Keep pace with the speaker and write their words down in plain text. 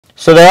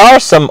So there are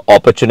some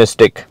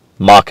opportunistic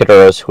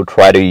marketers who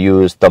try to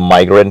use the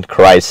migrant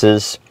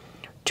crisis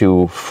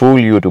to fool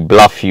you, to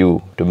bluff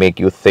you, to make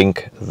you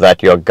think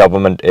that your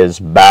government is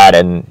bad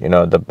and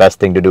the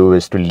best thing to do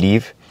is to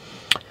leave.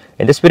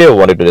 In this video, I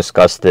wanted to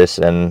discuss this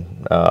and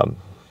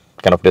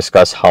kind of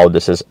discuss how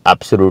this is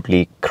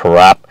absolutely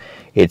crap.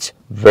 It's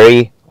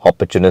very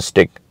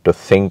opportunistic to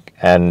think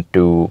and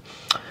to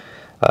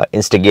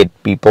instigate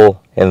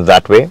people in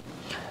that way.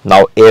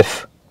 Now,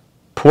 if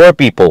poor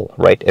people,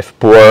 right, if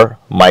poor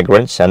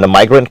migrants, and the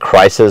migrant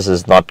crisis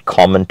is not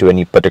common to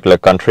any particular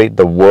country,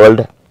 the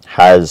world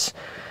has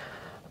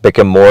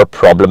become more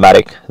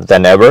problematic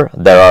than ever.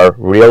 There are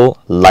real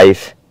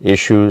life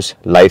issues,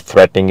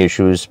 life-threatening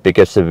issues,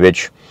 because of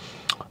which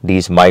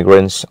these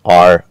migrants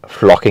are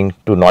flocking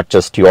to not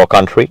just your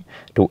country,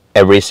 to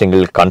every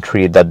single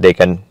country that they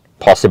can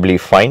possibly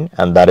find,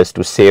 and that is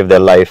to save their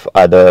life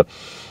either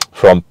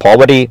from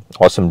poverty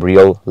or some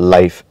real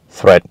life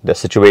threat. The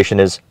situation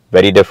is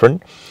very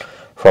different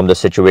from the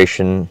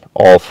situation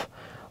of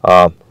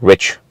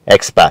rich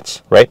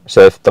expats, right?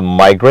 So if the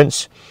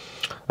migrants,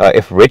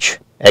 if rich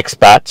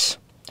expats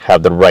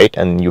have the right,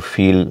 and you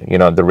feel,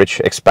 the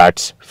rich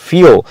expats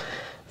feel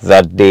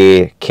that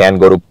they can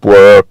go to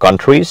poorer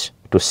countries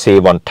to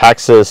save on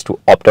taxes, to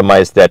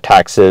optimize their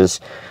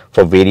taxes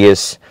for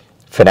various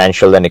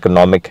financial and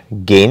economic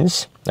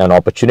gains and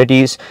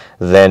opportunities,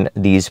 then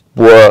these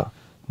poor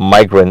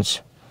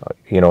migrants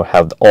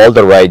have all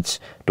the rights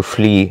to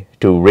flee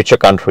to richer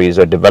countries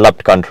or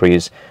developed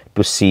countries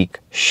to seek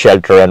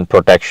shelter and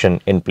protection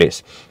in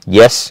place.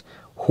 Yes,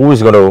 who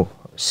is going to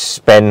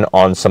spend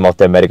on some of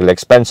their medical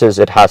expenses?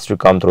 It has to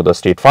come through the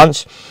state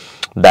funds.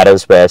 That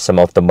is where some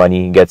of the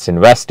money gets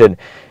invested,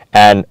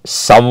 and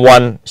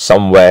someone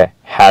somewhere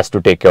has to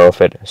take care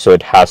of it. So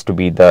it has to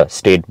be the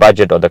state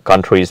budget or the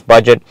country's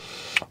budget.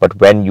 But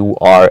when you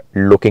are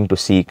looking to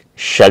seek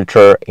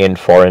shelter in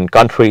foreign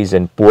countries,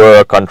 in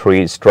poorer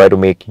countries, try to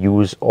make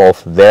use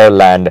of their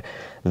land,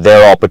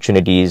 their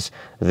opportunities,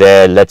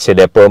 their, let's say,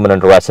 their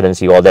permanent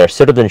residency or their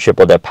citizenship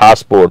or their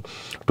passport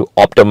to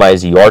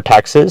optimize your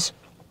taxes,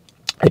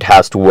 it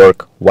has to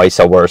work vice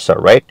versa,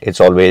 right?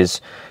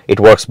 It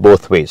works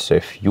both ways. So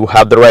if you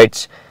have the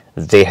rights,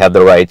 they have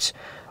the rights.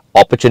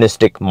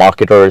 Opportunistic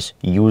marketers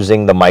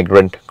using the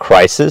migrant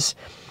crisis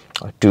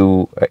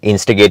to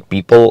instigate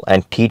people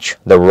and teach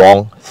the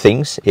wrong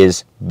things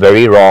is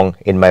very wrong,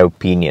 in my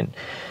opinion.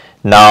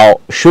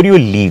 Now, should you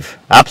leave?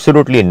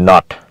 Absolutely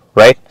not,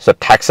 right? So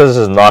taxes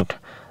is not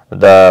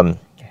the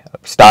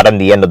start and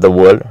the end of the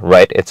world,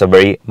 right? It's a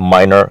very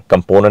minor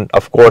component.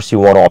 Of course, you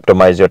want to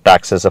optimize your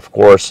taxes. Of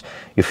course,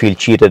 you feel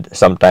cheated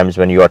sometimes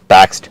when you are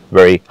taxed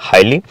very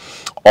highly.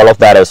 All of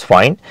that is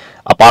fine.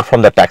 Apart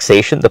from the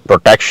taxation, the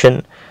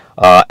protection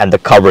and the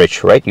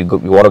coverage, right? You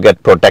want to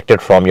get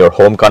protected from your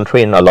home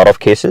country in a lot of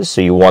cases, so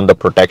you want the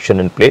protection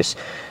in place.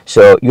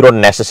 So you don't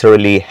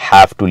necessarily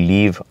have to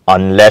leave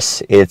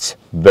unless it's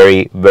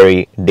very,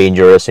 very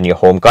dangerous in your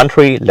home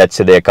country. Let's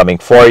say they're coming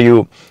for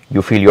you,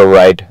 you feel you're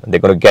right,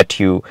 they're going to get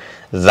you.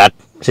 That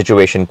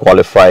situation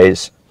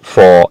qualifies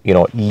for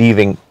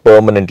leaving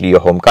permanently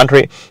your home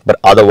country. But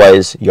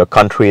otherwise, your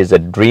country is a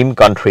dream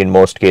country in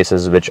most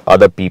cases, which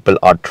other people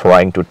are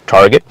trying to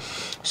target.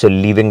 So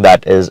leaving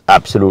that is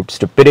absolute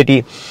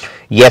stupidity.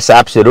 Yes,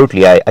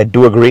 absolutely, I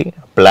do agree.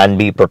 Plan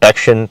B,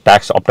 protection,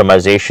 tax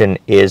optimization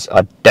is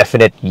a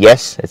definite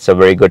yes. It's a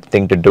very good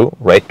thing to do,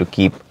 right, to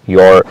keep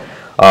your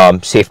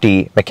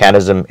safety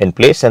mechanism in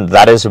place, and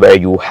that is where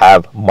you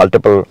have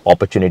multiple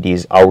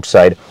opportunities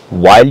outside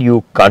while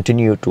you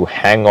continue to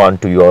hang on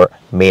to your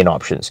main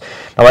options.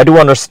 Now, I do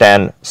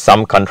understand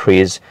some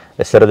countries,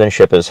 the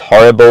citizenship is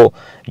horrible,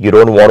 you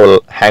don't want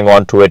to hang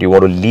on to it, you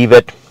want to leave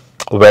it.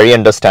 Very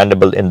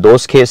understandable in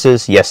those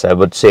cases. Yes, I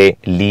would say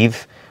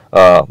leave.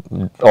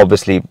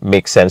 Obviously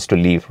makes sense to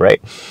leave,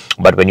 right?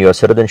 But when your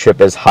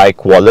citizenship is high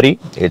quality,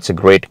 it's a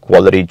great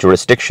quality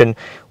jurisdiction,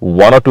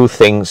 one or two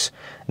things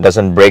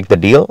doesn't break the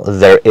deal,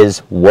 there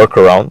is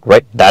workaround,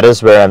 right? That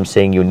is where I'm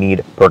saying you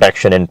need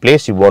protection in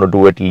place. You want to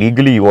do it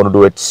legally, you want to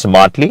do it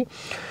smartly.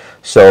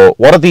 So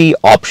what are the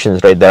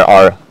options, right? There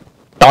are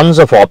tons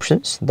of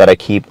options that I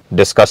keep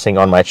discussing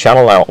on my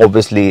channel. I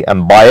obviously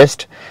am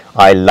biased.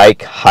 I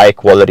like high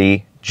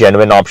quality,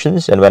 genuine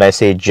options. And when I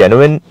say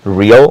genuine,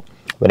 real,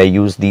 when I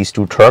use these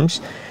two terms,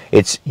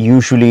 it's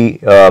usually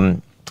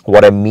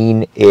what I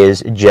mean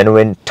is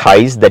genuine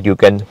ties that you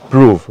can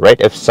prove, right?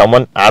 If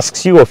someone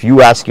asks you, if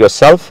you ask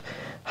yourself,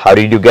 how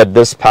did you get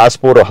this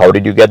passport or how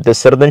did you get this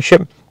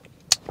citizenship?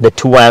 The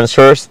two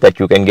answers that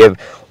you can give,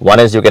 one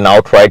is you can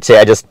outright say,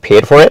 I just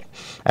paid for it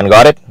and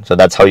got it. So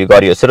that's how you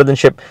got your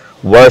citizenship,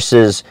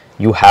 versus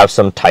you have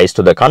some ties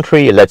to the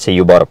country. Let's say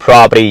you bought a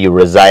property, you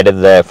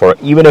resided there for,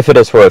 even if it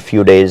is for a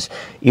few days,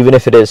 even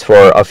if it is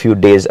for a few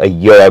days, a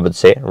year, I would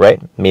say, right?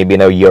 Maybe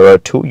in a year or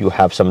two, you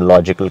have some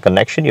logical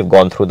connection. You've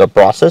gone through the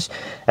process,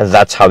 and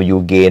that's how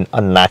you gain a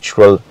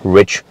natural,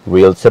 rich,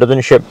 real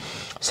citizenship.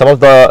 Some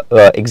of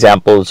the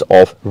examples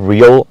of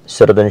real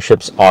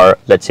citizenships are,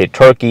 let's say,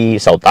 Turkey,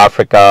 South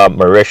Africa,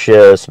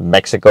 Mauritius,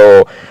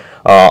 Mexico,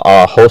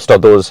 a host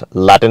of those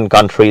Latin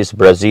countries,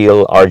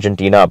 Brazil,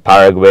 Argentina,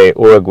 Paraguay,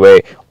 Uruguay.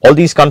 All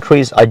these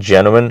countries are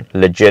genuine,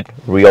 legit,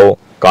 real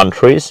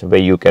countries where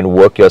you can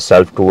work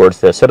yourself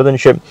towards their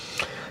citizenship.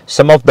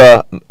 Some of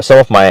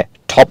my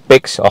top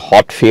picks or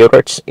hot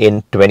favorites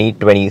in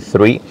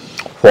 2023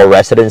 for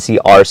residency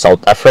are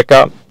South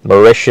Africa,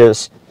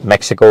 Mauritius,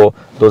 Mexico.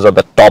 Those are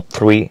the top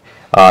three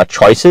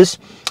choices.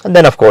 And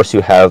then of course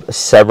you have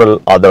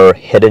several other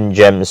hidden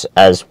gems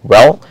as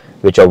well,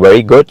 which are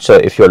very good. So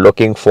if you're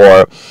looking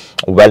for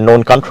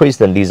well-known countries,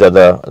 then these are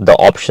the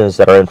options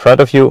that are in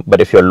front of you.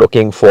 But if you're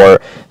looking for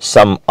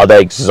some other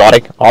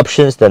exotic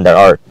options, then there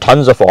are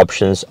tons of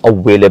options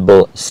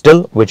available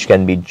still, which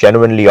can be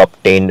genuinely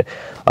obtained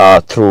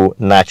through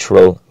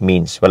natural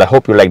means. Well, I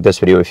hope you liked this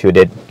video. If you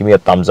did, give me a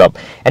thumbs up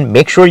and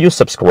make sure you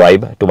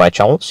subscribe to my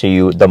channel,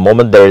 so the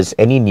moment there is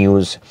any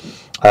news,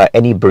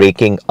 any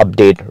breaking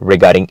update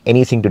regarding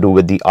anything to do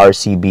with the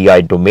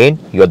RCBI domain,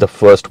 you're the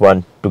first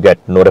one to get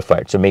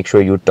notified. So make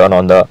sure you turn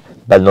on the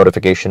bell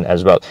notification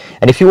as well.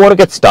 And if you want to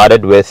get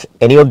started with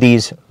any of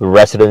these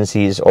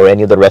residencies or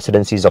any of the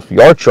residencies of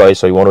your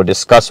choice, or you want to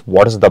discuss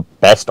what is the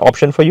best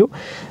option for you,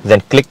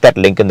 then click that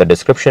link in the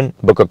description,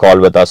 book a call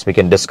with us. We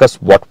can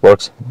discuss what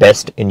works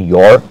best in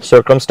your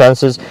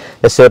circumstances.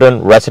 There's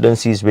certain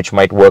residencies which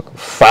might work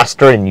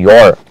faster in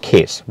your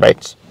case,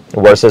 right,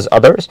 versus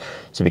others.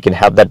 So we can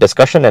have that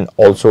discussion and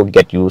also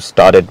get you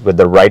started with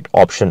the right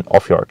option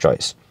of your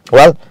choice.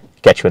 Well,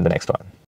 catch you in the next one.